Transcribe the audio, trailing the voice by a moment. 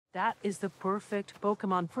That is the perfect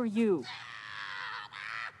Pokemon for you.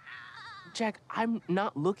 Jack, I'm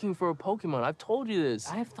not looking for a Pokemon. I've told you this.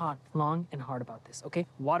 I have thought long and hard about this, okay?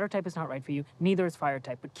 Water type is not right for you, neither is fire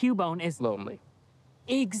type, but Cubone is... Lonely.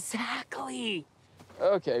 Exactly!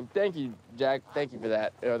 Okay, thank you, Jack. Thank you for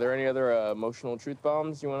that. Are there any other emotional truth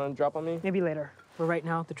bombs you want to drop on me? Maybe later. But right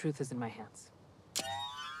now, the truth is in my hands.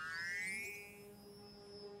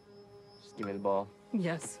 Just give me the ball.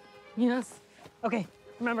 Yes. Yes. Okay,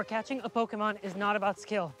 remember, catching a Pokemon is not about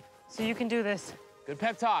skill. So you can do this. Good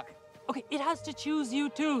pep talk. Okay, it has to choose you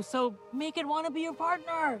too, so make it want to be your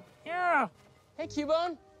partner. Yeah. Hey,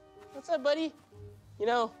 Cubone. What's up, buddy? You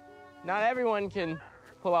know, not everyone can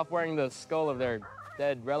pull off wearing the skull of their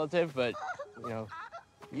dead relative, but, you know,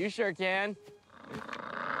 you sure can.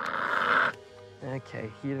 Okay,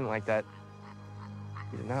 he didn't like that.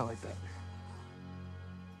 He did not like that.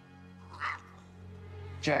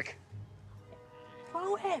 Jack.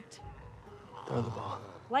 Throw it. Throw the ball.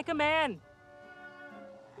 Like a man.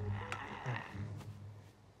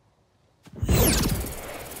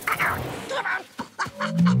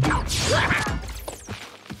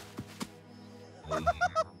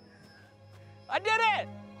 I did it!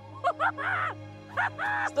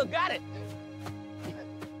 Still got it.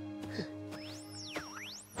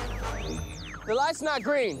 The light's not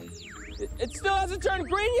green. It still hasn't turned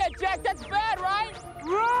green yet, Jack. That's bad, right?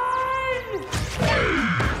 Run!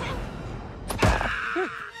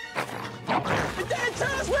 It didn't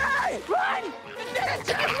turn us right! Run! It didn't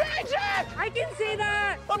turn us right, Jack! I can see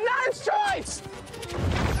that! I'm not his choice!